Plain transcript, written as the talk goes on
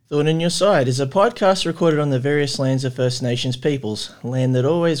Thorn in Your Side is a podcast recorded on the various lands of First Nations peoples, land that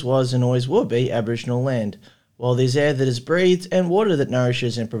always was and always will be Aboriginal land. While there's air that is breathed and water that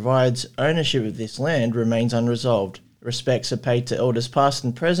nourishes and provides, ownership of this land remains unresolved. Respects are paid to elders past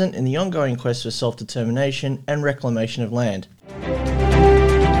and present in the ongoing quest for self-determination and reclamation of land.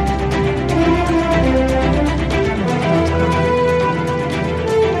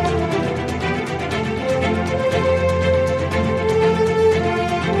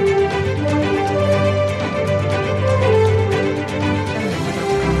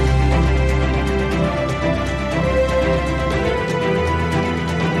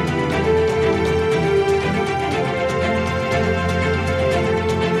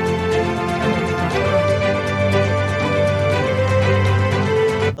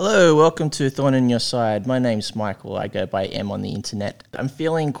 Hello, welcome to Thorn in Your Side. My name's Michael. I go by M on the internet. I'm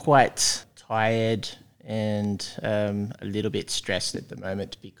feeling quite tired and a little bit stressed at the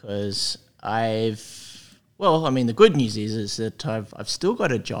moment because the good news is that I've still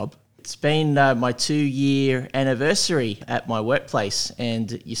got a job. It's been my 2-year anniversary at my workplace,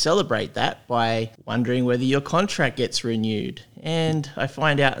 and you celebrate that by wondering whether your contract gets renewed. And I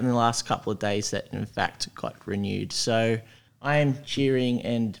find out in the last couple of days that in fact it got renewed. So I'm cheering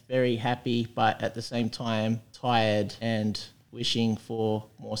and very happy, but at the same time tired and wishing for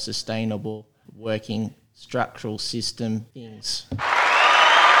more sustainable working structural system things.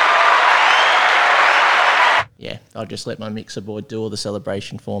 Yeah, I'll just let my mixer board do all the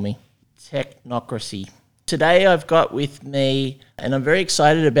celebration for me. Technocracy. Today I've got with me, and I'm very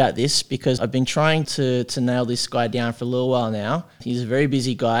excited about this because I've been trying to nail this guy down for a little while now. He's a very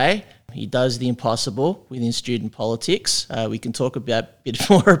busy guy. He does the impossible within student politics. We can talk a bit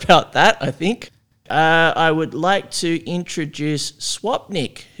more about that, I think. I would like to introduce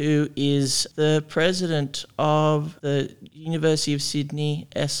Swapnik, who is the president of the University of Sydney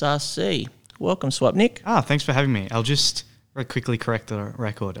SRC. Welcome, Swapnik. Thanks for having me. I'll just very quickly correct the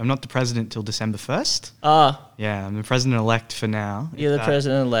record. I'm not the president till December 1st. Yeah, I'm the president-elect for now. You're the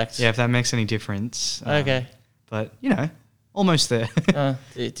president-elect. Yeah, if that makes any difference. Okay. But, almost there.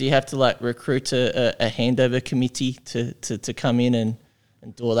 Do you have to recruit a handover committee to come in and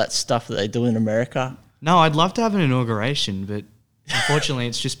do all that stuff that they do in America? No, I'd love to have an inauguration, but unfortunately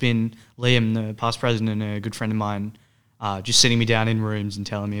it's just been Liam, the past president, and a good friend of mine, just sitting me down in rooms and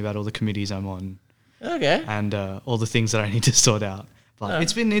telling me about all the committees I'm on. Okay. And all the things that I need to sort out. But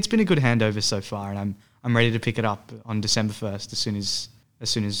it's been a good handover so far, and I'm ready to pick it up on December 1st as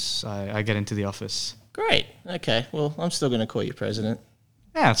soon as I get into the office. Great. Okay. Well, I'm still going to call you president.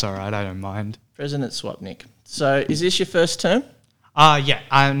 Yeah, it's all right. I don't mind. President Swapnik. So is this your first term?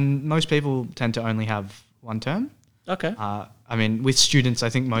 Yeah. Most people tend to only have one term. Okay. With students, I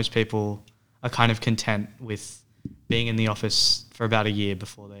think most people are kind of content with being in the office for about a year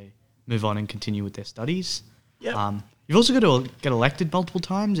before they move on and continue with their studies. Yeah. You've also got to get elected multiple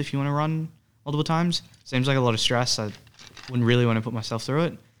times if you want to run multiple times. Seems like a lot of stress. I wouldn't really want to put myself through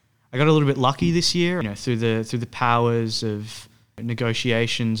it. I got a little bit lucky this year, through the powers of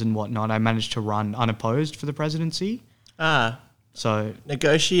negotiations and whatnot. I managed to run unopposed for the presidency. So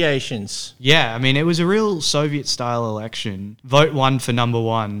negotiations. Yeah, it was a real Soviet-style election. Vote one for number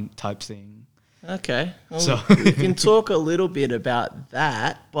one type thing. Okay. Well, we can talk a little bit about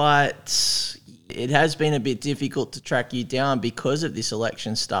that, but it has been a bit difficult to track you down because of this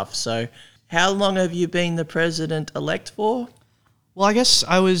election stuff. So how long have you been the president-elect for? Well, I guess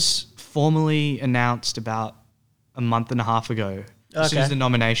I was formally announced about a month and a half ago. As soon as the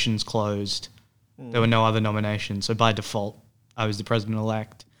nominations closed, there were no other nominations. So by default, I was the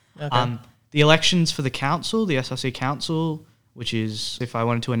president-elect. Okay. The elections for the council, the SRC council, which is, if I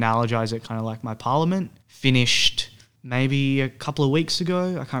wanted to analogize it, kind of like my parliament, finished maybe a couple of weeks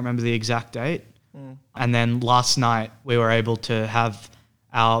ago. I can't remember the exact date. And then last night, we were able to have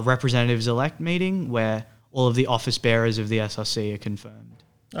our representatives-elect meeting where all of the office bearers of the SRC are confirmed.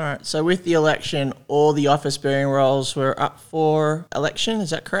 All right. So with the election, all the office-bearing roles were up for election. Is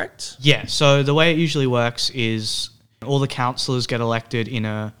that correct? Yeah. So the way it usually works is all the councillors get elected in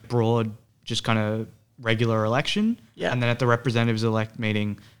a broad, just kind of regular election. Yeah. And then at the representatives-elect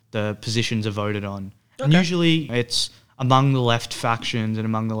meeting, the positions are voted on. Okay. And usually it's among the left factions and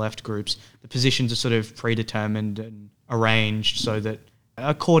among the left groups. The positions are sort of predetermined and arranged so that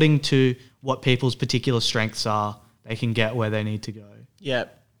according to what people's particular strengths are, they can get where they need to go. Yeah.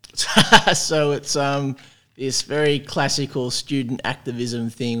 So it's this very classical student activism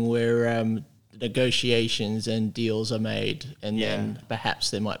thing where negotiations and deals are made, and then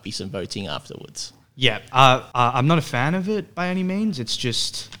perhaps there might be some voting afterwards. Yeah, I'm not a fan of it by any means. It's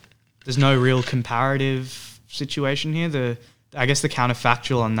just there's no real comparative situation here. The I guess the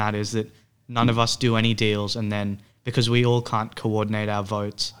counterfactual on that is that none of us do any deals, and then because we all can't coordinate our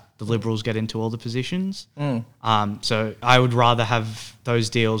votes, the Liberals get into all the positions. So I would rather have those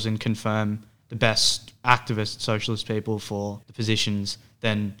deals and confirm the best activist socialist people for the positions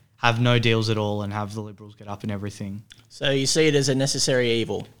than have no deals at all and have the Liberals get up in everything. So you see it as a necessary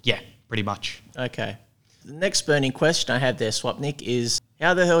evil? Yeah, pretty much. Okay. The next burning question I have there, Swapnik, is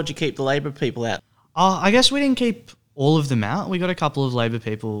how the hell did you keep the Labor people out? I guess we didn't keep all of them out. We got a couple of Labor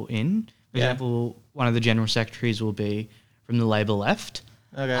people in. For example, one of the general secretaries will be from the Labor left.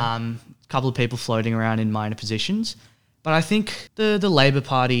 Okay. A couple of people floating around in minor positions. But I think the Labor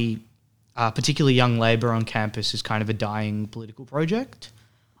Party, particularly young Labor on campus, is kind of a dying political project.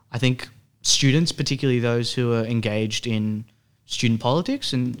 I think students, particularly those who are engaged in student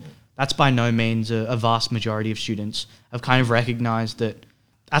politics, and that's by no means a vast majority of students, have kind of recognised that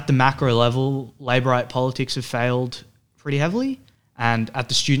at the macro level, Laborite politics have failed pretty heavily. And at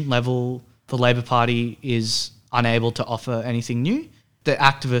the student level, the Labor Party is unable to offer anything new. The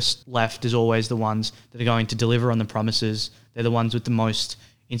activist left is always the ones that are going to deliver on the promises. They're the ones with the most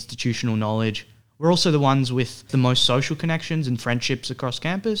institutional knowledge. We're also the ones with the most social connections and friendships across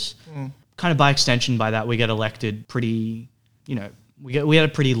campus. Kind of by extension by that, we get elected pretty, we had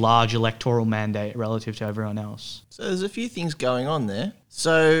a pretty large electoral mandate relative to everyone else. So there's a few things going on there.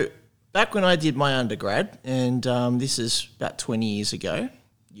 So back when I did my undergrad, and this is about 20 years ago,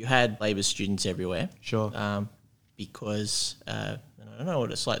 you had Labor students everywhere. Sure. Because I don't know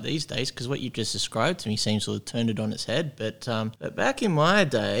what it's like these days, because what you just described to me seems to have turned it on its head. But back in my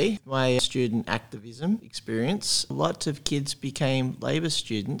day, my student activism experience, lots of kids became Labor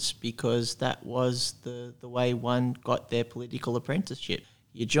students because that was the way one got their political apprenticeship.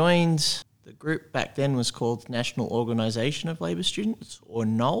 You joined, the group back then was called National Organisation of Labor Students, or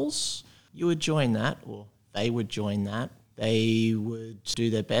NOLS. You would join that, or they would join that. They would do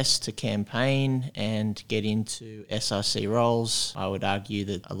their best to campaign and get into SRC roles. I would argue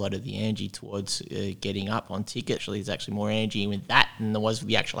that a lot of the energy towards getting up on ticket, actually, there's actually more energy with that than there was with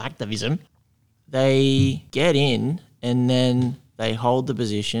the actual activism. They get in and then they hold the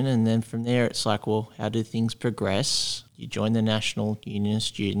position, and then from there it's like, well, how do things progress? You join the National Union of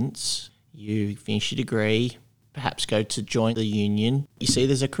Students, you finish your degree, perhaps go to join the union. You see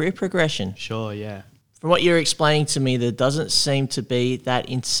there's a career progression. Sure, yeah. From what you're explaining to me, there doesn't seem to be that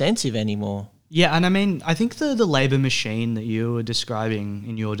incentive anymore. Yeah, and I mean, I think the Labor machine that you were describing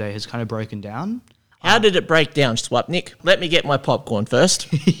in your day has kind of broken down. How did it break down, Swapnik? Let me get my popcorn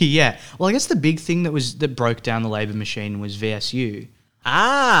first. Yeah. Well, I guess the big thing that broke down the Labor machine was VSU.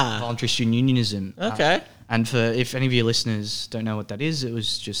 Voluntary Student Unionism. Okay. And if any of your listeners don't know what that is, it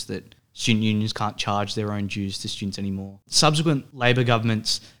was just that student unions can't charge their own dues to students anymore. Subsequent Labor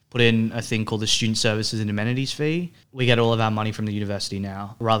governments put in a thing called the Student Services and Amenities Fee. We get all of our money from the university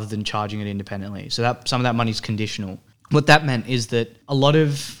now, rather than charging it independently. So that some of that money is conditional. What that meant is that a lot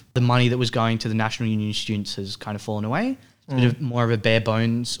of the money that was going to the National Union of Students has kind of fallen away. It's a bit of more of a bare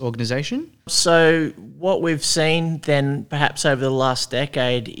bones organisation. So what we've seen then perhaps over the last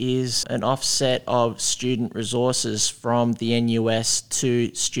decade is an offset of student resources from the NUS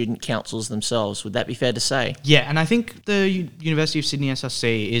to student councils themselves. Would that be fair to say? Yeah, and I think the University of Sydney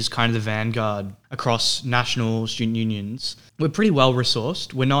SRC is kind of the vanguard across national student unions. We're pretty well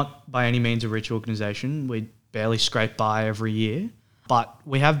resourced. We're not by any means a rich organisation. We barely scrape by every year. But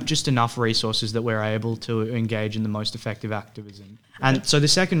we have just enough resources that we're able to engage in the most effective activism. And so the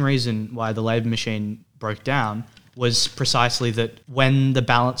second reason why the Labor machine broke down was precisely that when the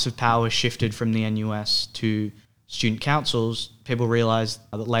balance of power shifted from the NUS to student councils, people realised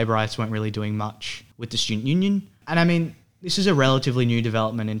that Labourites weren't really doing much with the student union. And I mean, this is a relatively new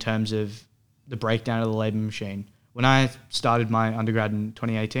development in terms of the breakdown of the Labor machine. When I started my undergrad in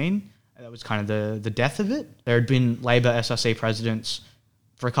 2018, that was kind of the death of it. There had been Labor SRC presidents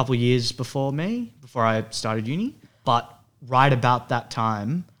for a couple of years before me, before I started uni. But right about that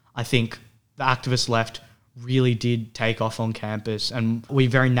time, I think the activist left really did take off on campus, and we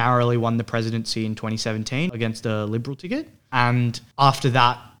very narrowly won the presidency in 2017 against a Liberal ticket. And after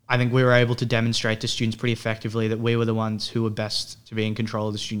that, I think we were able to demonstrate to students pretty effectively that we were the ones who were best to be in control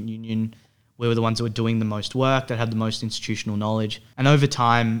of the student union. We were the ones that were doing the most work, that had the most institutional knowledge. And over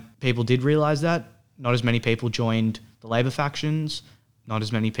time, people did realise that. Not as many people joined the Labor factions. Not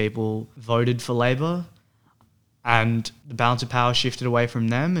as many people voted for Labor. And the balance of power shifted away from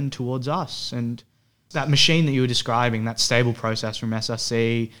them and towards us. And that machine that you were describing, that stable process from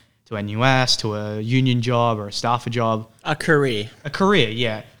SRC to NUS to a union job or a staffer job. A career,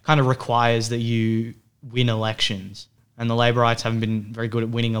 yeah. Kind of requires that you win elections. And the Labourites haven't been very good at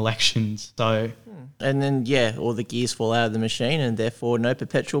winning elections. So And then, yeah, all the gears fall out of the machine and therefore no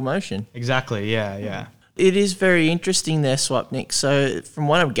perpetual motion. Exactly, yeah. It is very interesting there, Swapnik. So from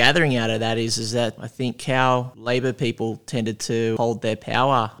what I'm gathering out of that is that I think how Labor people tended to hold their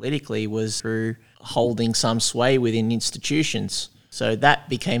power politically was through holding some sway within institutions. So that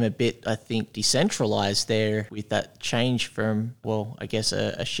became a bit, I think, decentralized there with that change from, well, I guess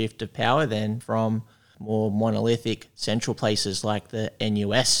a shift of power then from more monolithic central places like the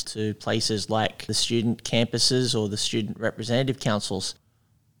NUS to places like the student campuses or the student representative councils.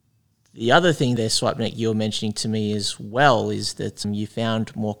 The other thing there, Swapnik, you were mentioning to me as well is that you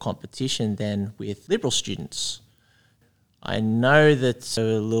found more competition than with Liberal students. I know that a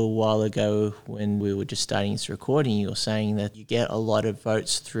little while ago when we were just starting this recording, you were saying that you get a lot of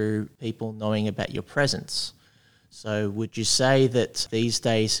votes through people knowing about your presence. So would you say that these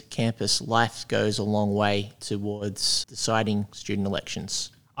days campus life goes a long way towards deciding student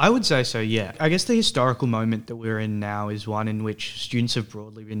elections? I would say so, yeah. I guess the historical moment that we're in now is one in which students have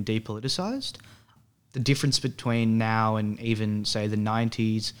broadly been depoliticised. The difference between now and even, say, the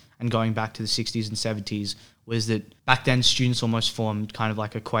 90s and going back to the 60s and 70s was that back then students almost formed kind of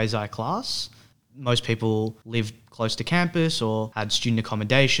like a quasi-class. Most people lived close to campus or had student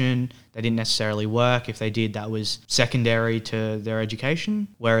accommodation. They didn't necessarily work. If they did, that was secondary to their education.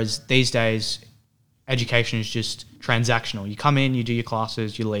 Whereas these days, education is just transactional. You come in, you do your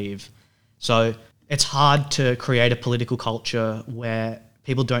classes, you leave. So it's hard to create a political culture where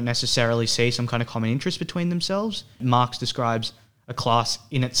people don't necessarily see some kind of common interest between themselves. Marx describes a class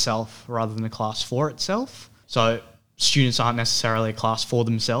in itself rather than a class for itself. So students aren't necessarily a class for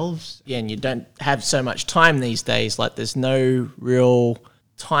themselves. Yeah, and you don't have so much time these days. Like there's no real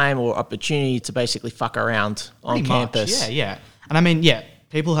time or opportunity to basically fuck around on campus. Yeah. And I mean, yeah,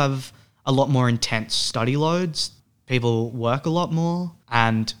 people have a lot more intense study loads. People work a lot more.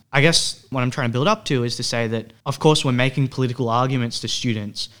 And I guess what I'm trying to build up to is to say that, of course, we're making political arguments to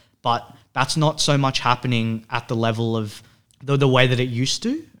students, but that's not so much happening at the level of the way that it used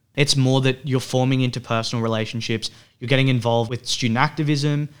to. It's more that you're forming interpersonal relationships, you're getting involved with student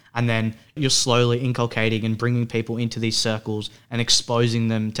activism, and then you're slowly inculcating and bringing people into these circles and exposing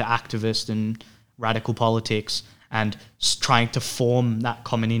them to activist and radical politics and trying to form that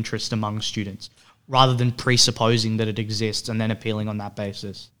common interest among students rather than presupposing that it exists and then appealing on that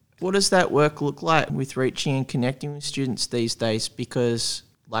basis. What does that work look like with reaching and connecting with students these days? Because,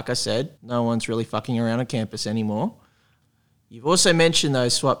 like I said, no one's really fucking around on campus anymore. You've also mentioned, though,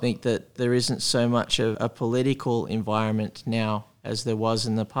 Swapnik, that there isn't so much of a political environment now as there was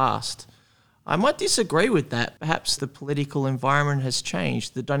in the past. I might disagree with that. Perhaps the political environment has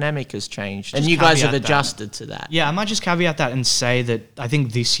changed, the dynamic has changed, and you guys have adjusted to that. Yeah, I might just caveat that and say that I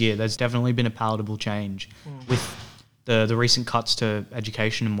think this year there's definitely been a palatable change with the recent cuts to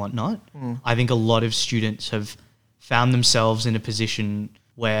education and whatnot. I think a lot of students have found themselves in a position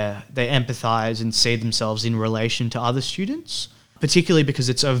where they empathise and see themselves in relation to other students, particularly because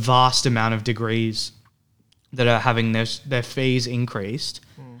it's a vast amount of degrees that are having their fees increased.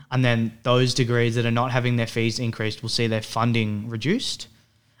 And then those degrees that are not having their fees increased will see their funding reduced.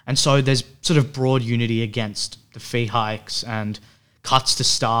 And so there's sort of broad unity against the fee hikes and cuts to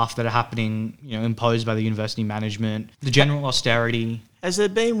staff that are happening, imposed by the university management, the general austerity. Has there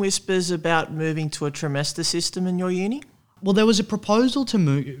been whispers about moving to a trimester system in your uni? Well, there was a proposal to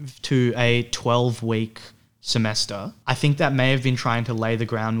move to a 12-week semester. I think that may have been trying to lay the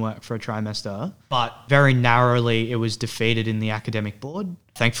groundwork for a trimester, but very narrowly it was defeated in the academic board.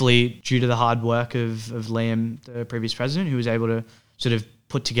 Thankfully, due to the hard work of Liam, the previous president, who was able to sort of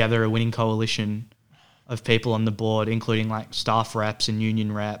put together a winning coalition of people on the board, including like staff reps and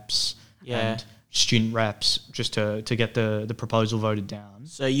union reps and student reps, just to get the proposal voted down.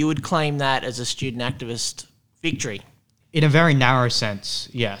 So you would claim that as a student activist victory? In a very narrow sense,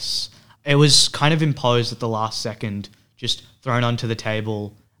 yes. It was kind of imposed at the last second, just thrown onto the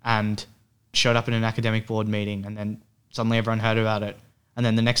table and showed up in an academic board meeting, and then suddenly everyone heard about it. And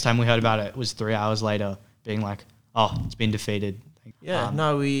then the next time we heard about it was 3 hours later, being like, oh, it's been defeated.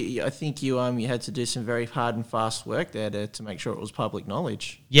 I think you had to do some very hard and fast work there to make sure it was public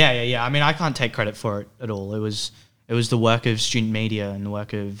knowledge. Yeah. I mean, I can't take credit for it at all. It was the work of student media and the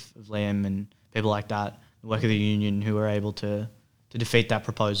work of Liam and people like that, the work of the union who were able to defeat that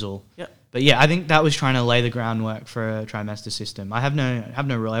proposal. Yep. But yeah, I think that was trying to lay the groundwork for a trimester system. I have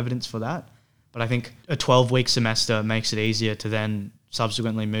no real evidence for that, but I think a 12-week semester makes it easier to then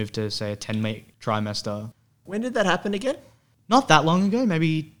subsequently move to, say, a 10-week trimester. When did that happen again? Not that long ago,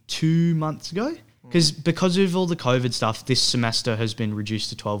 maybe 2 months ago. Because of all the COVID stuff, this semester has been reduced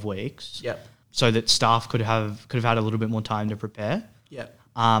to 12 weeks. Yep. So that staff could have had a little bit more time to prepare. Yep.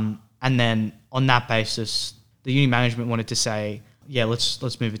 And then on that basis, the uni management wanted to say, yeah,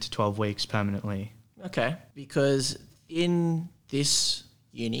 let's move it to 12 weeks permanently. Okay, because in this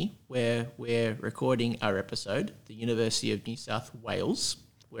uni where we're recording our episode, the University of New South Wales,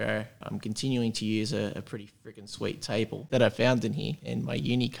 where I'm continuing to use a pretty freaking sweet table that I found in here, and my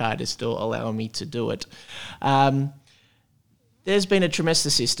uni card is still allowing me to do it. There's been a trimester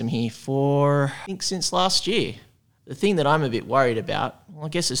system here for, I think, since last year. The thing that I'm a bit worried about, well, I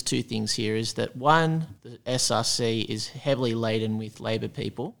guess there's two things here, is that one, the SRC is heavily laden with Labor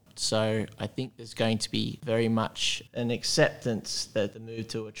people. So I think there's going to be very much an acceptance that the move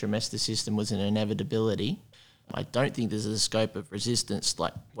to a trimester system was an inevitability. I don't think there's a scope of resistance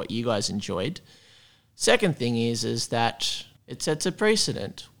like what you guys enjoyed. Second thing is that it sets a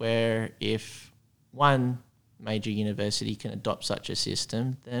precedent where if one major university can adopt such a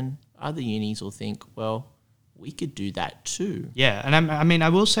system, then other unis will think, well, we could do that too. Yeah, and I mean, I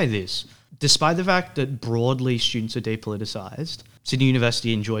will say this. Despite the fact that broadly students are depoliticised, Sydney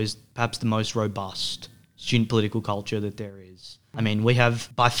University enjoys perhaps the most robust student political culture that there is. I mean, we have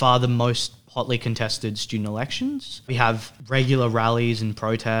by far the most hotly contested student elections. We have regular rallies and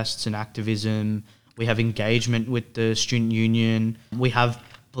protests and activism. We have engagement with the student union. We have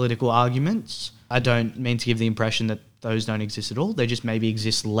political arguments. I don't mean to give the impression that those don't exist at all. They just maybe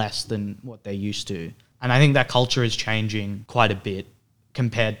exist less than what they used to. And I think that culture is changing quite a bit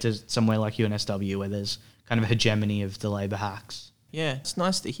compared to somewhere like UNSW, where there's kind of a hegemony of the Labor hacks. Yeah, it's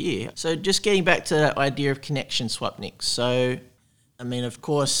nice to hear. So just getting back to that idea of connection swap, Nick. So, I mean, of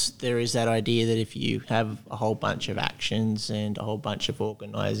course, there is that idea that if you have a whole bunch of actions and a whole bunch of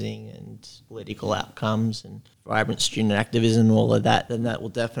organising and political outcomes and vibrant student activism and all of that, then that will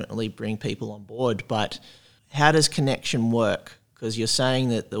definitely bring people on board. But how does connection work? Because you're saying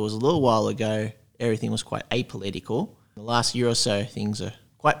that there was a little while ago, everything was quite apolitical. In the last year or so, things are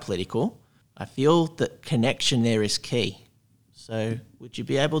quite political. I feel that connection there is key. So would you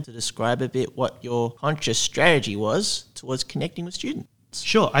be able to describe a bit what your conscious strategy was towards connecting with students?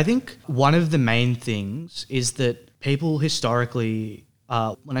 Sure. I think one of the main things is that people historically,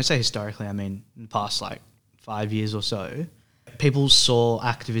 when I say historically, I mean in the past 5 years or so, people saw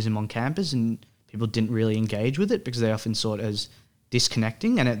activism on campus and people didn't really engage with it because they often saw it as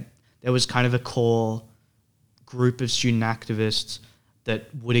disconnecting, and there was kind of a core group of student activists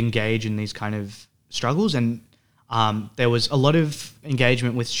that would engage in these kind of struggles, and there was a lot of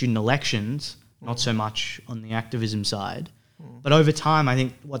engagement with student elections, not so much on the activism side. But over time, I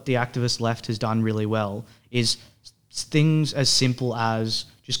think what the activist left has done really well is things as simple as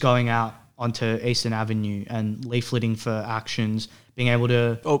just going out onto Eastern Avenue and leafleting for actions, being able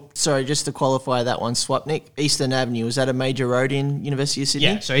to... Oh, sorry, just to qualify that one, Swapnik, Eastern Avenue, is that a major road in University of Sydney?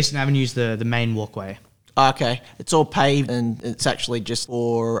 Yeah, so Eastern Avenue is the main walkway. Okay, it's all paved and it's actually just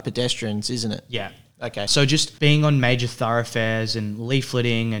for pedestrians, isn't it? Yeah. Okay. So just being on major thoroughfares and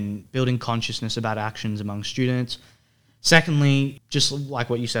leafleting and building consciousness about actions among students. Secondly, just like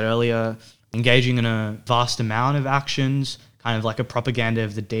what you said earlier, engaging in a vast amount of actions, kind of like a propaganda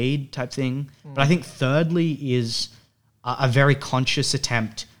of the deed type thing. But I think thirdly is a very conscious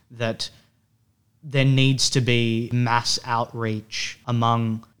attempt that there needs to be mass outreach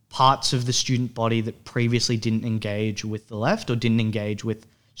among parts of the student body that previously didn't engage with the left or didn't engage with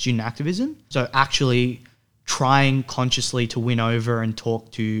student activism. So actually trying consciously to win over and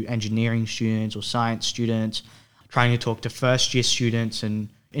talk to engineering students or science students, trying to talk to first year students and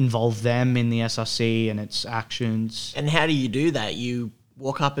involve them in the SRC and its actions. And how do you do that? You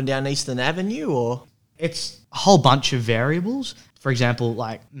walk up and down Eastern Avenue, or? It's a whole bunch of variables. For example,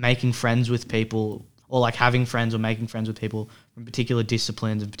 like making friends with people, or like having friends or making friends with people from particular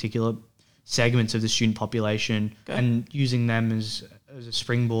disciplines and particular segments of the student population, and using them as a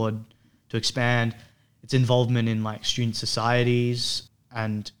springboard to expand. Its involvement in like student societies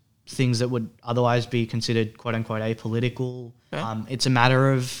and things that would otherwise be considered quote unquote apolitical. It's a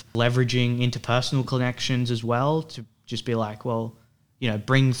matter of leveraging interpersonal connections as well, to just be like, well,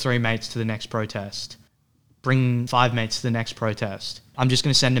 bring 3 mates to the next protest, bring 5 mates to the next protest. I'm just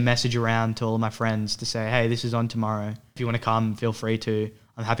going to send a message around to all of my friends to say, hey, this is on tomorrow. If you want to come, feel free to.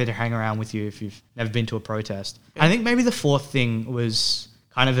 I'm happy to hang around with you if you've never been to a protest. I think maybe the fourth thing was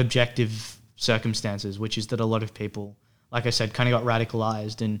kind of objective circumstances, which is that a lot of people, like I said, kind of got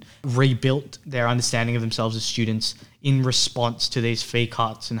radicalized and rebuilt their understanding of themselves as students in response to these fee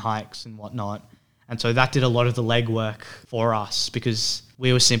cuts and hikes and whatnot. And so that did a lot of the legwork for us because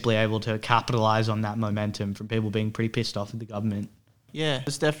we were simply able to capitalize on that momentum from people being pretty pissed off at the government. Yeah,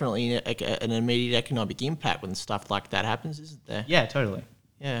 there's definitely an immediate economic impact when stuff like that happens, isn't there? Yeah, totally.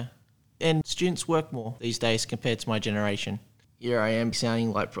 Yeah. And students work more these days compared to my generation. here I am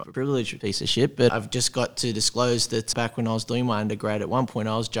sounding like a privileged piece of shit, but I've just got to disclose that back when I was doing my undergrad, at one point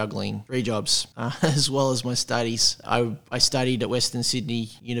I was juggling 3 jobs as well as my studies. I studied at Western Sydney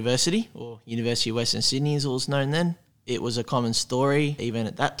University, or University of Western Sydney as it was known then. It was a common story, even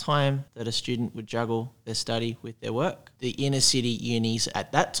at that time, that a student would juggle their study with their work. The inner city unis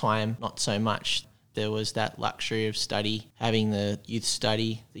at that time, not so much. There was that luxury of study, having the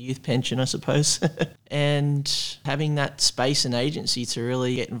youth pension, I suppose, and having that space and agency to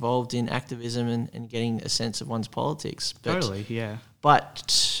really get involved in activism and getting a sense of one's politics. Totally, yeah.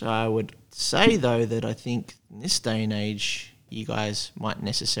 But I would say, though, that I think in this day and age, you guys might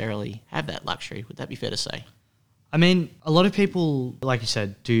necessarily have that luxury. Would that be fair to say? I mean, a lot of people, like you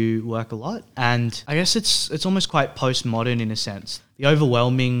said, do work a lot. And I guess it's almost quite postmodern in a sense. The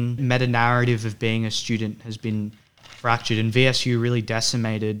overwhelming meta-narrative of being a student has been fractured, and VSU really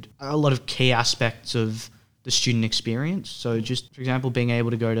decimated a lot of key aspects of the student experience. So just, for example, being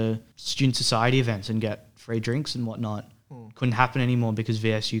able to go to student society events and get free drinks and whatnot couldn't happen anymore because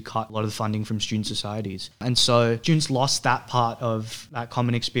VSU cut a lot of the funding from student societies. And so students lost that part of that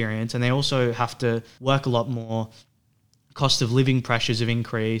common experience, and they also have to work a lot more. Cost of living pressures have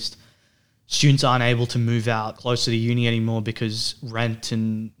increased. Students aren't able to move out closer to uni anymore because rent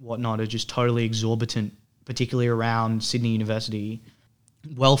and whatnot are just totally exorbitant, particularly around Sydney University.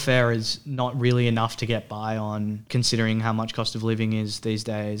 Welfare is not really enough to get by on, considering how much cost of living is these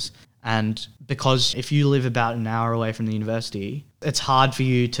days. And because if you live about an hour away from the university, it's hard for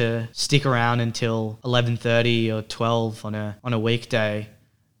you to stick around until 11:30 or 12 on a weekday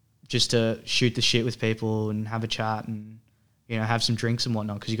just to shoot the shit with people and have a chat and, you know, have some drinks and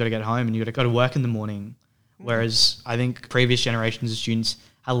whatnot, because you got to get home and you got to go to work in the morning. Whereas I think previous generations of students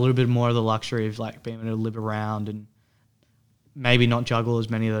had a little bit more of the luxury of like being able to live around and maybe not juggle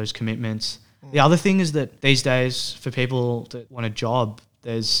as many of those commitments. The other thing is that these days, for people that want a job,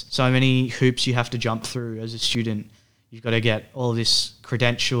 there's so many hoops you have to jump through as a student. You've got to get all this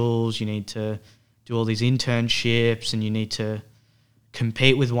credentials, you need to do all these internships, and you need to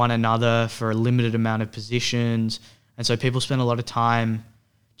compete with one another for a limited amount of positions. And so people spend a lot of time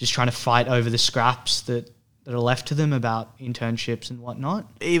just trying to fight over the scraps that are left to them about internships and whatnot.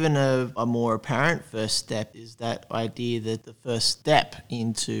 Even a more apparent first step is that idea that the first step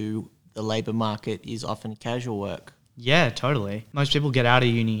into the labour market is often casual work. Yeah, totally. Most people get out of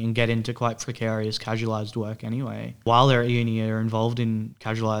uni and get into quite precarious, casualised work anyway. While they're at uni, they're involved in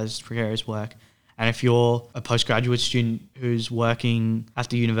casualised, precarious work. And if you're a postgraduate student who's working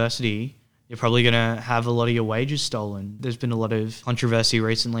after university, you're probably going to have a lot of your wages stolen. There's been a lot of controversy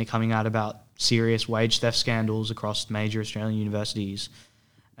recently coming out about serious wage theft scandals across major Australian universities.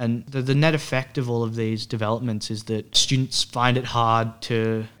 And the net effect of all of these developments is that students find it hard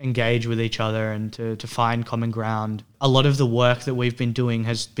to engage with each other and to find common ground. A lot of the work that we've been doing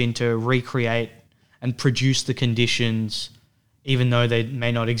has been to recreate and produce the conditions, even though they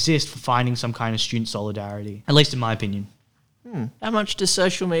may not exist, for finding some kind of student solidarity, at least in my opinion. How much does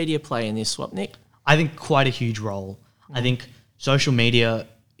social media play in this, Swapnik? I think quite a huge role. I think social media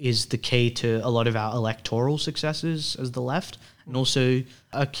is the key to a lot of our electoral successes as the left, and also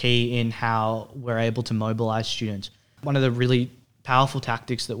a key in how we're able to mobilise students. One of the really powerful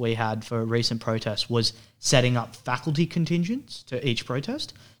tactics that we had for recent protests was setting up faculty contingents to each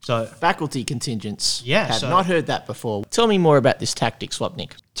protest. So Faculty contingents. Yeah, Have so- not heard that before. Tell me more about this tactic,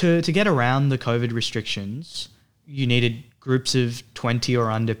 Swapnik. to get around the COVID restrictions, you needed groups of 20 or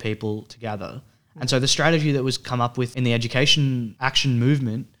under people together. And so the strategy that was come up with in the education action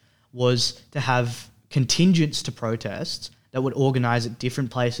movement was to have contingents to protests that would organise at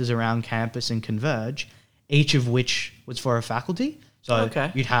different places around campus and converge, each of which was for a faculty. So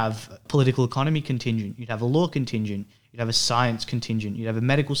Okay. you'd have a political economy contingent, you'd have a law contingent, you'd have a science contingent, you'd have a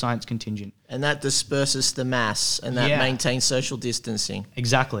medical science contingent. And that disperses the mass and that Yeah. maintains social distancing.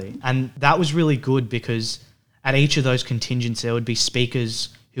 Exactly. And that was really good because at each of those contingents, there would be speakers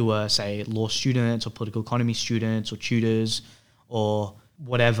who were, say, law students or political economy students or tutors or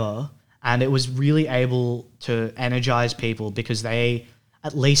whatever. And it was really able to energize people because they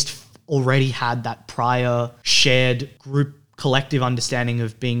at least already had that prior shared group collective understanding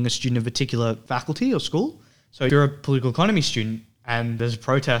of being a student of a particular faculty or school. So if you're a political economy student and there's a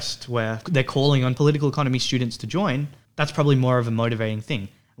protest where they're calling on political economy students to join, that's probably more of a motivating thing.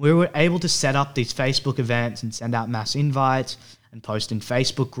 We were able to set up these Facebook events and send out mass invites and post in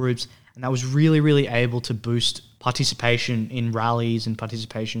Facebook groups. And that was really, really able to boost participation in rallies and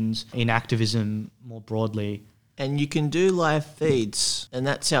participations in activism more broadly. And you can do live feeds, and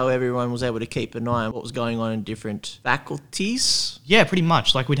that's how everyone was able to keep an eye on what was going on in different faculties. Yeah, pretty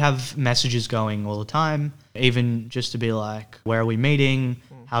much. Like we'd have messages going all the time. Even just to be like, where are we meeting?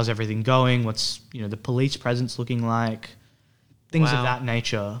 How's everything going? What's, the police presence looking like? Things of that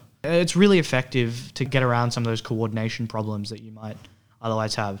nature. It's really effective to get around some of those coordination problems that you might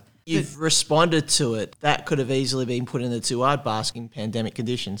otherwise have. You've responded to it. That could have easily been put in the too hard basket in pandemic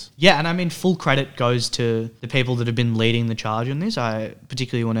conditions. Yeah, and I mean, full credit goes to the people that have been leading the charge on this. I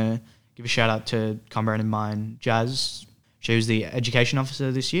particularly want to give a shout out to comrade of mine, Jazz. She was the education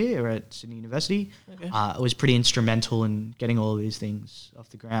officer this year at Sydney University. Okay. It was pretty instrumental in getting all of these things off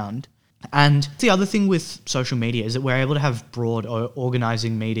the ground. And the other thing with social media is that we're able to have broad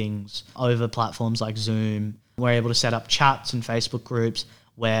organising meetings over platforms like Zoom. We're able to set up chats and Facebook groups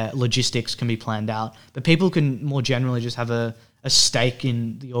where logistics can be planned out. But people can more generally just have a stake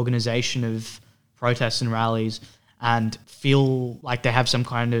in the organisation of protests and rallies and feel like they have some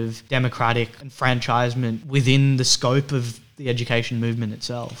kind of democratic enfranchisement within the scope of the education movement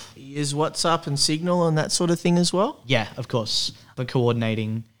itself. Is WhatsApp and Signal and that sort of thing as well? Yeah, of course. But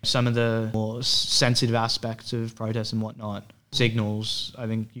coordinating some of the more sensitive aspects of protests and whatnot. Signal's, I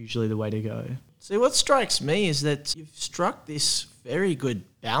think, usually the way to go. See, what strikes me is that you've struck this very good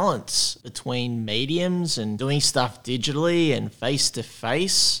balance between mediums and doing stuff digitally and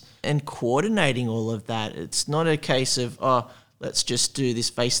face-to-face and coordinating all of that. It's not a case of, let's just do this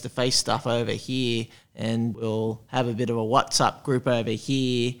face-to-face stuff over here and we'll have a bit of a WhatsApp group over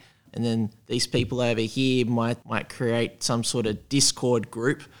here and then these people over here might create some sort of Discord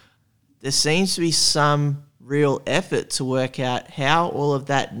group. There seems to be some real effort to work out how all of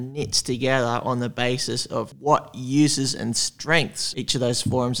that knits together on the basis of what uses and strengths each of those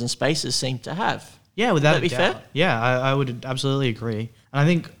forums and spaces seem to have. Yeah, would that be fair? Yeah, I would absolutely agree. And I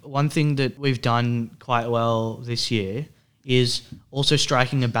think one thing that we've done quite well this year is also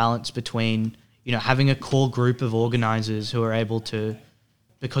striking a balance between, having a core group of organisers who are able to,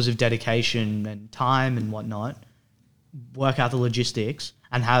 because of dedication and time and whatnot, work out the logistics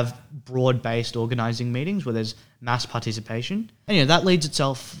and have broad-based organising meetings where there's mass participation. And, that leads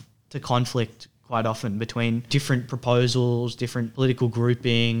itself to conflict quite often between different proposals, different political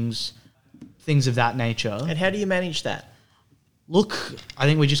groupings, things of that nature. And how do you manage that? Look, I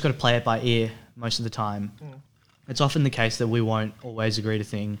think we just got to play it by ear most of the time. It's often the case that we won't always agree to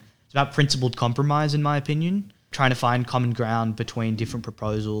things. It's about principled compromise, in my opinion, trying to find common ground between different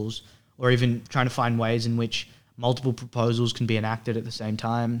proposals or even trying to find ways in which multiple proposals can be enacted at the same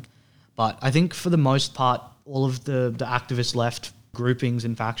time. But I think for the most part, all of the activist left groupings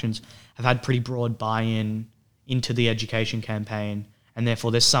and factions have had pretty broad buy-in into the education campaign, and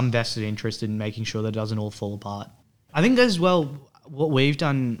therefore there's some vested interest in making sure that it doesn't all fall apart. I think as well, what we've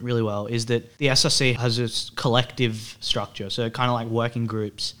done really well is that the SRC has a collective structure, so kind of like working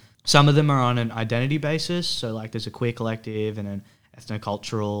groups. Some of them are on an identity basis, so like there's a queer collective and an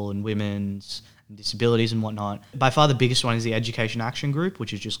ethnocultural and women's and disabilities and whatnot. By far the biggest one is the Education Action Group,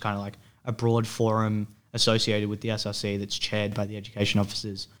 which is just kind of like a broad forum associated with the SRC that's chaired by the education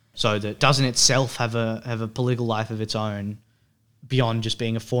officers. So that doesn't itself have a political life of its own beyond just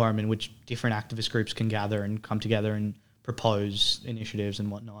being a forum in which different activist groups can gather and come together and propose initiatives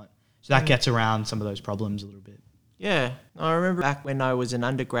and whatnot. So that gets around some of those problems a little bit. Yeah, I remember back when I was an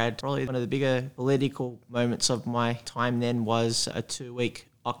undergrad, probably one of the bigger political moments of my time then was a 2-week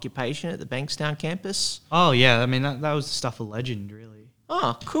occupation at the Bankstown campus. Oh yeah, I mean that was the stuff of legend, really.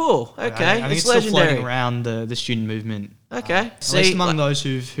 Oh, cool. Okay, I think it's legendary. Still floating around the student movement. Okay, at least among those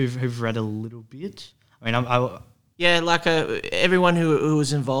who've read a little bit. I mean, yeah, like everyone who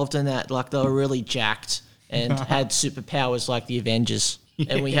was involved in that, like they were really jacked and had superpowers like the Avengers,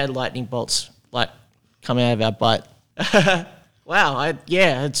 and we had lightning bolts like coming out of our butt. Wow,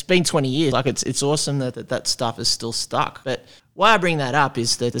 it's been 20 years. Like it's awesome that stuff is still stuck. But why I bring that up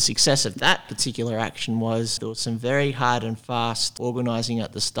is that the success of that particular action was there was some very hard and fast organising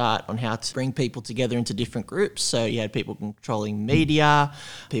at the start on how to bring people together into different groups. So you had people controlling media,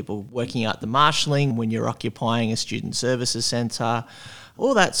 people working out the marshalling when you're occupying a student services centre,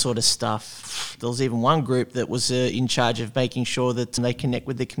 all that sort of stuff. There was even one group that was in charge of making sure that they connect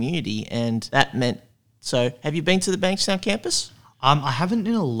with the community, and that meant... So, have you been to the Bankstown campus? I haven't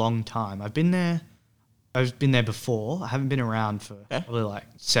in a long time. I've been there before. I haven't been around for probably like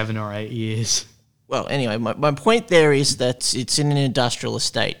 7 or 8 years. Well, anyway, my point there is that it's in an industrial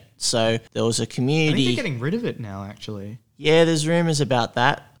estate. So there was a community... I think they're getting rid of it now, actually. Yeah, there's rumours about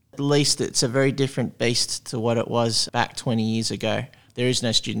that. At least it's a very different beast to what it was back 20 years ago. There is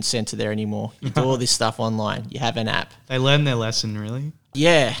no student centre there anymore. You do all this stuff online. You have an app. They learned their lesson, really.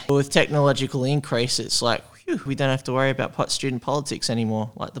 Yeah. With technological increase, it's like phew, we don't have to worry about student politics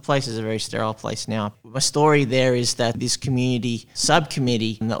anymore. Like, the place is a very sterile place now. My story there is that this community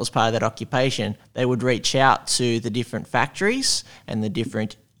subcommittee that was part of that occupation, they would reach out to the different factories and the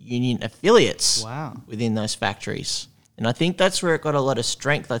different union affiliates within those factories. And I think that's where it got a lot of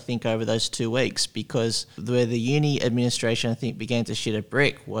strength, I think, over those 2 weeks, because where the uni administration, I think, began to shit a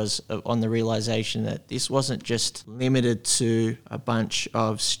brick was on the realisation that this wasn't just limited to a bunch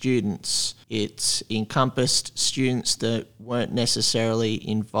of students. It encompassed students that weren't necessarily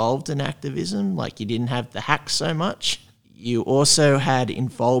involved in activism, like you didn't have the hacks so much. You also had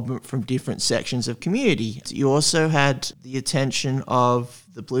involvement from different sections of community. You also had the attention of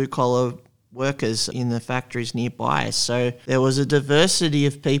the blue-collar workers in the factories nearby. So there was a diversity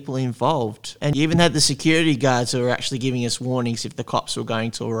of people involved. And you even had the security guards who were actually giving us warnings if the cops were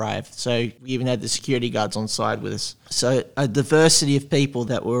going to arrive. So we even had the security guards on side with us. So a diversity of people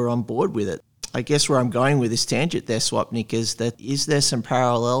that were on board with it. I guess where I'm going with this tangent there, Swapnik, is there some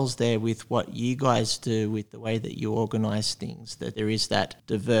parallels there with what you guys do with the way that you organise things, that there is that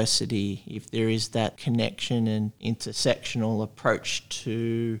diversity, if there is that connection and intersectional approach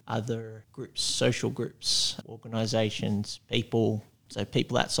to other groups, social groups, organisations, people, so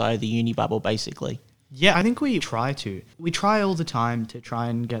people outside of the uni bubble, basically? Yeah, I think we try to. We try all the time to try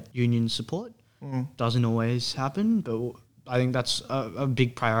and get union support. Doesn't always happen, but I think that's a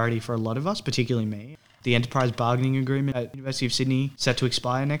big priority for a lot of us, particularly me. The enterprise bargaining agreement at University of Sydney set to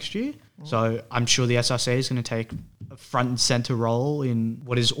expire next year. So I'm sure the SRC is going to take a front and centre role in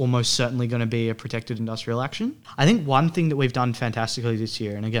what is almost certainly going to be a protected industrial action. I think one thing that we've done fantastically this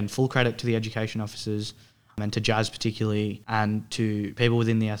year, and again, full credit to the education officers and to Jazz particularly, and to people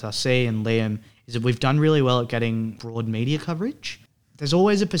within the SRC and Liam, is that we've done really well at getting broad media coverage. There's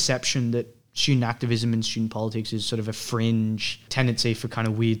always a perception that student activism and student politics is sort of a fringe tendency for kind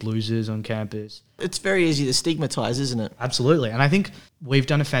of weird losers on campus. It's very easy to stigmatise, isn't it? Absolutely. And I think we've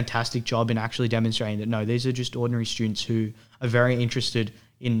done a fantastic job in actually demonstrating that, no, these are just ordinary students who are very interested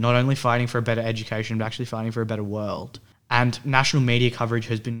in not only fighting for a better education, but actually fighting for a better world. And national media coverage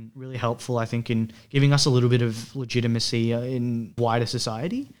has been really helpful, I think, in giving us a little bit of legitimacy in wider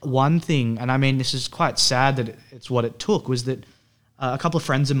society. One thing, and I mean, this is quite sad that it's what it took, was that a couple of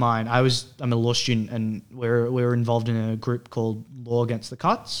friends of mine, I'm a law student, and we were involved in a group called Law Against the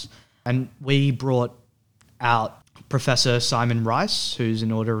Cuts, and we brought out Professor Simon Rice, who's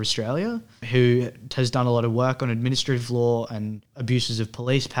in Order of Australia, who has done a lot of work on administrative law and abuses of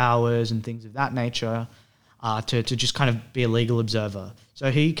police powers and things of that nature, to just kind of be a legal observer. So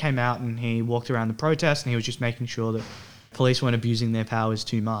he came out and he walked around the protest, and he was just making sure that police weren't abusing their powers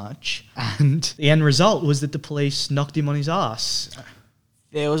too much. And the end result was that the police knocked him on his ass.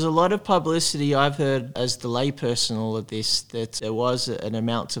 There was a lot of publicity, I've heard as the layperson, all of this, that there was an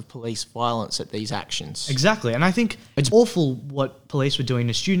amount of police violence at these actions. Exactly. And I think it's awful what police were doing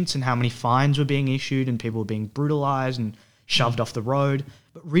to students and how many fines were being issued and people were being brutalised and shoved off the road.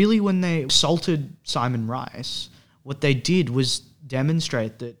 But really, when they assaulted Simon Rice, what they did was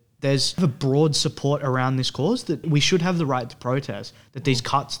demonstrate that there's a broad support around this cause, that we should have the right to protest, that these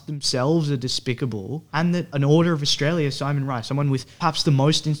cuts themselves are despicable, and that an Order of Australia, Simon Rice, someone with perhaps the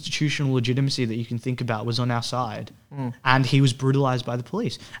most institutional legitimacy that you can think about, was on our side. And he was brutalised by the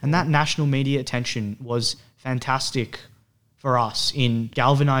police. And that national media attention was fantastic for us in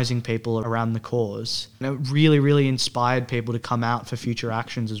galvanising people around the cause. And it really, really inspired people to come out for future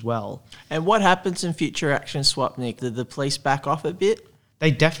actions as well. And what happens in future action, Swapnik? Did the police back off a bit? They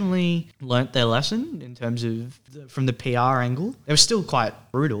definitely learnt their lesson in terms of from the PR angle. They were still quite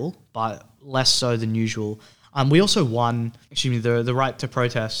brutal, but less so than usual. We also won, the right to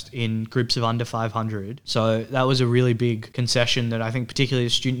protest in groups of under 500. So that was a really big concession that I think particularly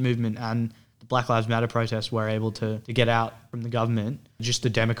the student movement and the Black Lives Matter protests were able to get out from the government. Just the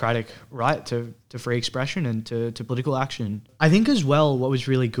democratic right to free expression and to political action. I think as well what was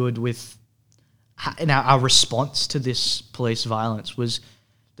really good with our response to this police violence was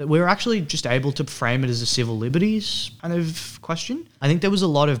that we were actually just able to frame it as a civil liberties kind of question. I think there was a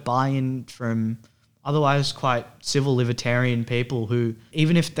lot of buy-in from otherwise quite civil libertarian people who,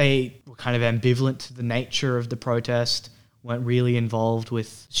 even if they were kind of ambivalent to the nature of the protest, weren't really involved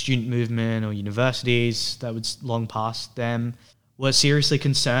with student movement or universities that was long past them, were seriously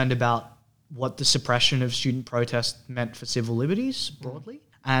concerned about what the suppression of student protest meant for civil liberties broadly.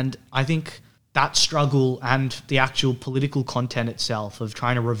 And I think that struggle and the actual political content itself of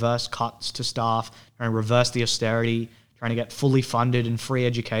trying to reverse cuts to staff, trying to reverse the austerity, trying to get fully funded and free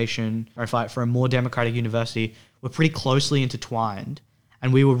education, trying to fight for a more democratic university, were pretty closely intertwined.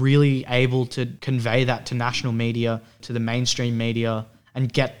 And we were really able to convey that to national media, to the mainstream media,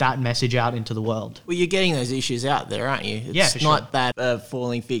 and get that message out into the world. Well, you're getting those issues out there, aren't you? Yeah, It's for not that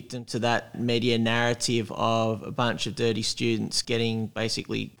falling victim to that media narrative of a bunch of dirty students getting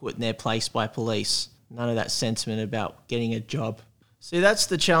basically put in their place by police. None of that sentiment about getting a job. See, that's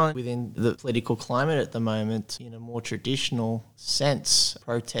the challenge within the political climate at the moment. In a more traditional sense,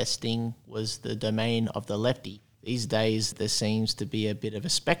 protesting was the domain of the lefty. These days, there seems to be a bit of a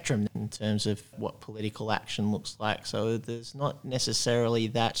spectrum in terms of what political action looks like. So there's not necessarily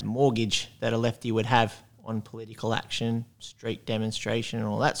that mortgage that a lefty would have on political action, street demonstration, and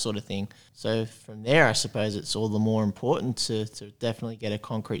all that sort of thing. So from there, I suppose it's all the more important to definitely get a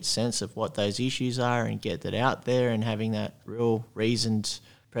concrete sense of what those issues are and get that out there, and having that real reasoned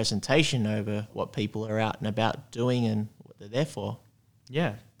presentation over what people are out and about doing and what they're there for.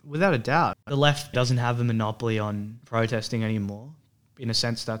 Yeah, without a doubt. The left doesn't have a monopoly on protesting anymore. In a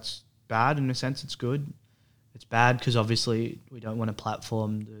sense, that's bad. In a sense, it's good. It's bad because obviously we don't want to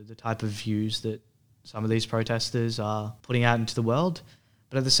platform the type of views that some of these protesters are putting out into the world.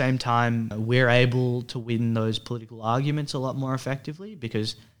 But at the same time, we're able to win those political arguments a lot more effectively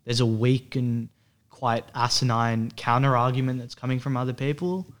because there's a weak and quite asinine counter-argument that's coming from other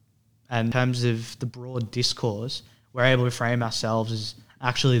people. And in terms of the broad discourse, we're able to frame ourselves as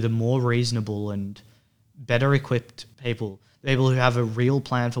actually the more reasonable and better equipped people who have a real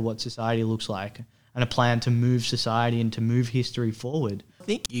plan for what society looks like and a plan to move society and to move history forward. I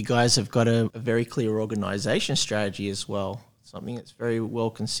think you guys have got a very clear organisation strategy as well, something that's very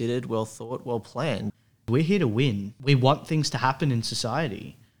well considered, well thought, well planned. We're here to win. We want things to happen in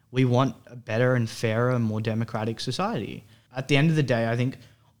society. We want a better and fairer, more democratic society. At the end of the day, I think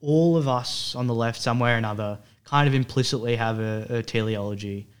all of us on the left, some way or another, kind of implicitly have a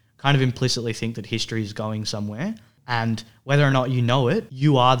teleology, kind of implicitly think that history is going somewhere. And whether or not you know it,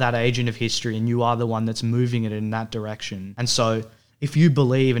 you are that agent of history and you are the one that's moving it in that direction. And so if you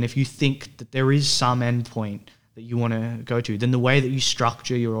believe and if you think that there is some endpoint that you want to go to, then the way that you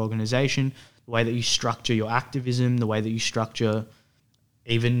structure your organization, the way that you structure your activism, the way that you structure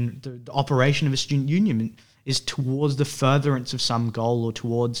even the operation of a student union is towards the furtherance of some goal or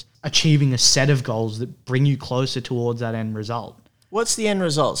towards achieving a set of goals that bring you closer towards that end result. What's the end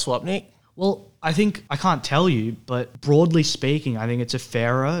result, Swapnik? Well, I think I can't tell you, but broadly speaking, I think it's a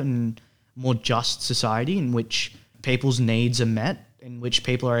fairer and more just society in which people's needs are met, in which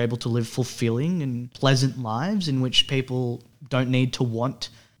people are able to live fulfilling and pleasant lives, in which people don't need to want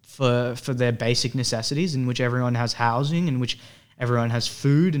for their basic necessities, in which everyone has housing, in which everyone has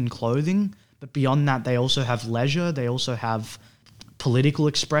food and clothing. But beyond that, they also have leisure, they also have political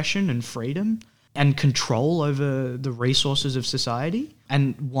expression and freedom and control over the resources of society,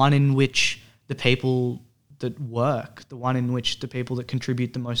 and one in which the people that work, the one in which the people that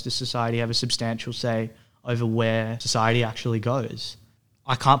contribute the most to society have a substantial say over where society actually goes.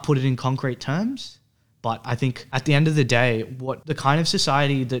 I can't put it in concrete terms, but I think at the end of the day, what the kind of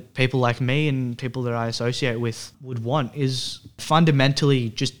society that people like me and people that I associate with would want is fundamentally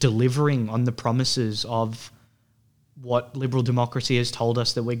just delivering on the promises of what liberal democracy has told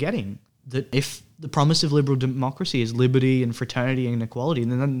us that we're getting. That if the promise of liberal democracy is liberty and fraternity and equality,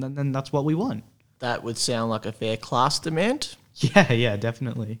 then that's what we want. That would sound like a fair class demand. Yeah,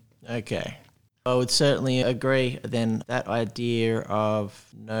 definitely. Okay. I would certainly agree. Then that idea of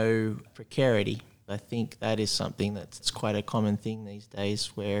no precarity, I think that is something that's quite a common thing these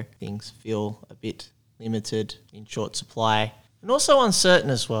days, where things feel a bit limited, in short supply, and also uncertain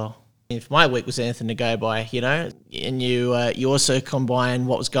as well. If my week was anything to go by, and you also combine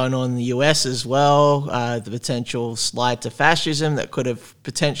what was going on in the US as well, the potential slide to fascism that could have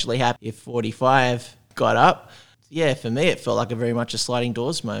potentially happened if 45 got up. Yeah, for me, it felt like a very much a sliding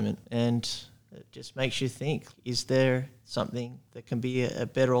doors moment, and it just makes you think, is there something that can be a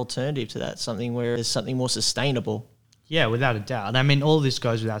better alternative to that, something where there's something more sustainable? Yeah, without a doubt. I mean, all this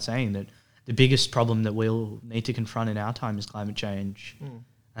goes without saying that the biggest problem that we'll need to confront in our time is climate change.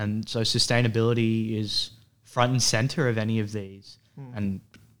 And so sustainability is front and center of any of these and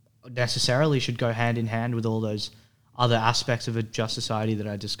necessarily should go hand in hand with all those other aspects of a just society that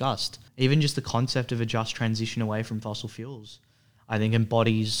I discussed. Even just the concept of a just transition away from fossil fuels, I think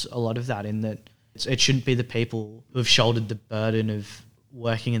embodies a lot of that, in that it shouldn't be the people who have shouldered the burden of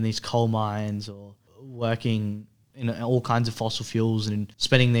working in these coal mines or working in all kinds of fossil fuels and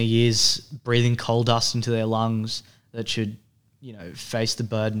spending their years breathing coal dust into their lungs that should face the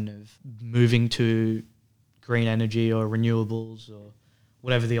burden of moving to green energy or renewables or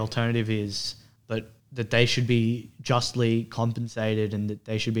whatever the alternative is, but that they should be justly compensated and that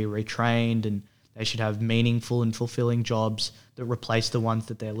they should be retrained and they should have meaningful and fulfilling jobs that replace the ones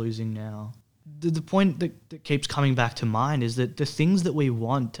that they're losing now. the point that keeps coming back to mind is that the things that we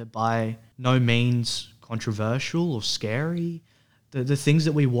want are by no means controversial or scary. The things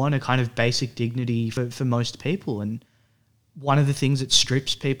that we want are kind of basic dignity for most people. And one of the things that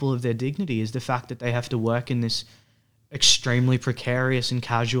strips people of their dignity is the fact that they have to work in this extremely precarious and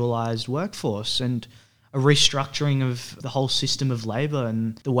casualised workforce, and a restructuring of the whole system of labour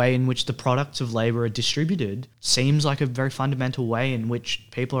and the way in which the products of labour are distributed seems like a very fundamental way in which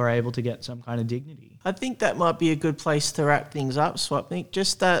people are able to get some kind of dignity. I think that might be a good place to wrap things up, Swapnik.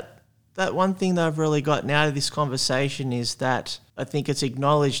 Just that one thing that I've really gotten out of this conversation is that I think it's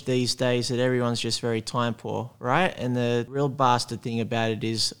acknowledged these days that everyone's just very time poor, right? And the real bastard thing about it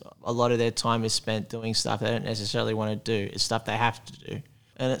is a lot of their time is spent doing stuff they don't necessarily want to do. It's stuff they have to do.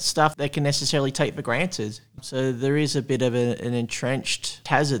 And it's stuff they can necessarily take for granted. So there is a bit of an entrenched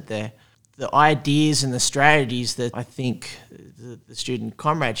hazard there. The ideas and the strategies that I think the student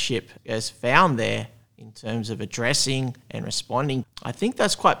comradeship has found there in terms of addressing and responding, I think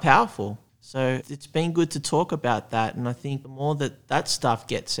that's quite powerful. So it's been good to talk about that. And I think the more that stuff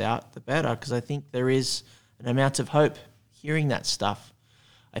gets out, the better, because I think there is an amount of hope hearing that stuff.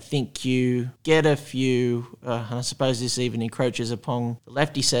 I think you get a few, and I suppose this even encroaches upon the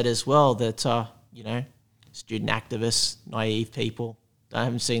lefty set as well, that, student activists, naive people, they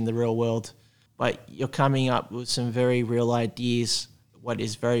haven't seen the real world. But you're coming up with some very real ideas, what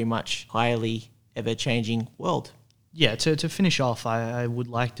is very much highly ever-changing world. Yeah, to finish off, I would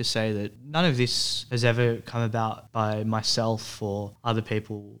like to say that none of this has ever come about by myself or other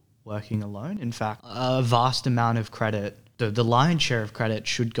people working alone. In fact, a vast amount of credit, the lion's share of credit,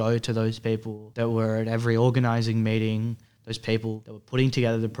 should go to those people that were at every organising meeting, those people that were putting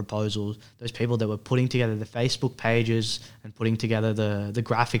together the proposals, those people that were putting together the Facebook pages and putting together the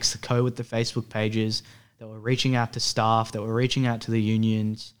graphics that go with the Facebook pages, that were reaching out to staff, that were reaching out to the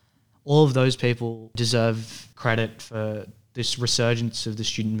unions. All of those people deserve credit for this resurgence of the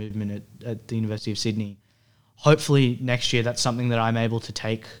student movement at the University of Sydney. Hopefully next year that's something that I'm able to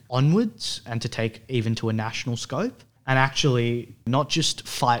take onwards and to take even to a national scope, and actually not just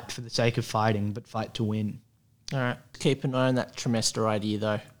fight for the sake of fighting, but fight to win. All right. Keep an eye on that trimester idea,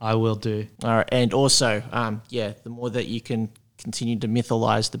 though. I will do. All right. And also, the more that you can continue to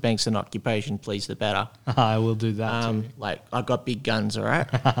mytholise the banks and occupation, please, the better. I will do that too. I got big guns, all right?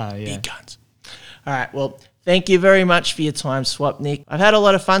 Yeah. Big guns. All right. Well, thank you very much for your time, Swapnik. I've had a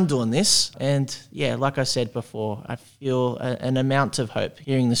lot of fun doing this. And, like I said before, I feel an amount of hope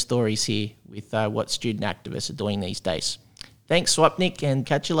hearing the stories here with what student activists are doing these days. Thanks, Swapnik, and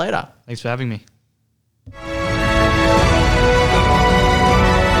catch you later. Thanks for having me.